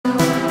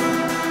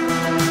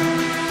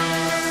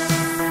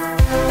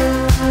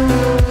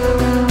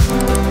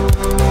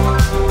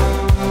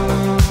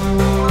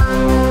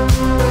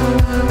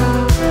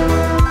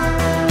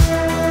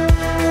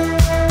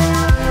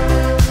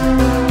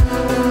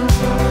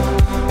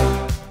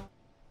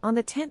On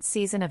the 10th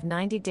season of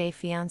 90 Day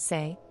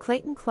Fiancé,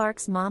 Clayton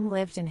Clark's mom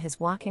lived in his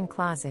walk-in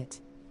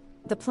closet.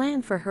 The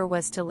plan for her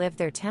was to live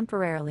there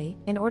temporarily,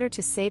 in order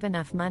to save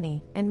enough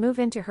money, and move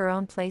into her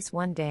own place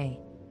one day.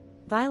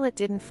 Violet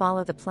didn't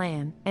follow the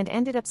plan, and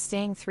ended up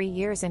staying 3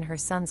 years in her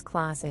son's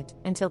closet,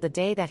 until the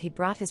day that he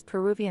brought his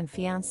Peruvian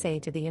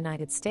fiancé to the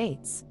United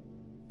States.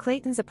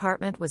 Clayton's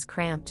apartment was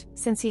cramped,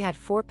 since he had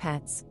 4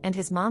 pets, and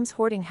his mom's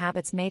hoarding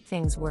habits made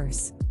things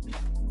worse.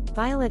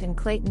 Violet and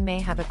Clayton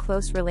may have a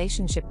close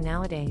relationship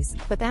nowadays,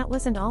 but that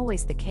wasn't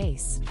always the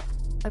case.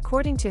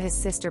 According to his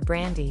sister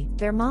Brandi,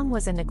 their mom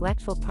was a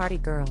neglectful party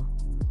girl.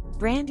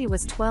 Brandi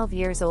was 12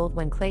 years old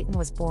when Clayton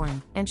was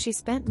born, and she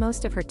spent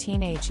most of her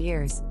teenage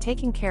years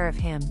taking care of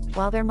him,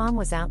 while their mom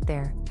was out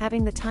there,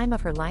 having the time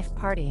of her life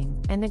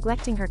partying, and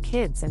neglecting her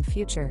kids and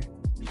future.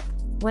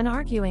 When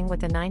arguing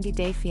with a 90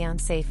 Day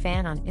Fiancé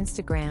fan on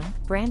Instagram,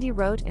 Brandi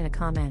wrote in a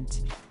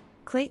comment,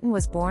 "Clayton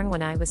was born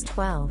when I was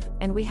 12,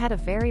 and we had a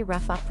very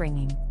rough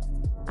upbringing.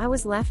 I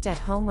was left at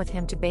home with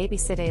him to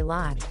babysit a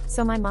lot,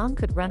 so my mom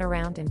could run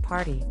around and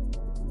party.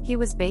 He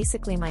was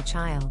basically my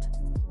child.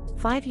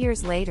 5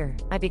 years later,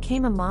 I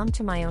became a mom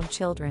to my own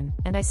children,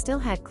 and I still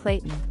had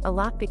Clayton, a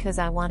lot because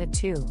I wanted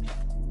to.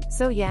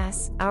 So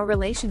yes, our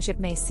relationship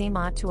may seem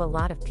odd to a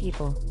lot of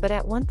people, but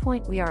at one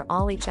point we are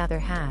all each other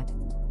had."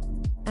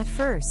 At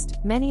first,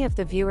 many of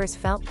the viewers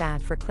felt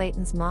bad for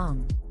Clayton's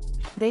mom.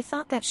 They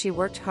thought that she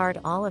worked hard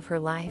all of her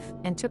life,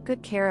 and took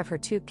good care of her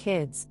 2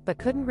 kids, but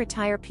couldn't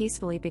retire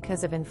peacefully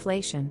because of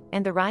inflation,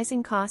 and the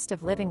rising cost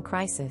of living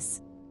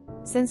crisis.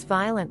 Since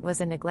Violet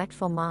was a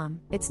neglectful mom,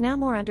 it's now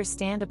more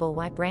understandable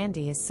why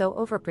Brandi is so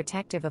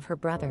overprotective of her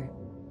brother.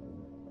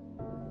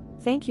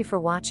 Thank you for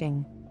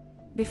watching.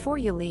 Before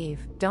you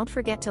leave, don't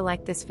forget to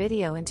like this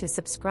video and to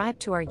subscribe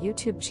to our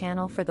YouTube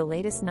channel for the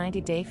latest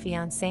 90 Day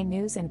Fiancé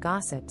news and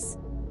gossips.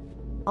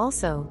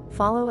 Also,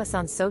 follow us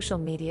on social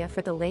media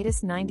for the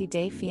latest 90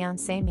 Day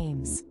Fiancé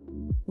memes.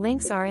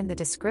 Links are in the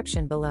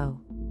description below.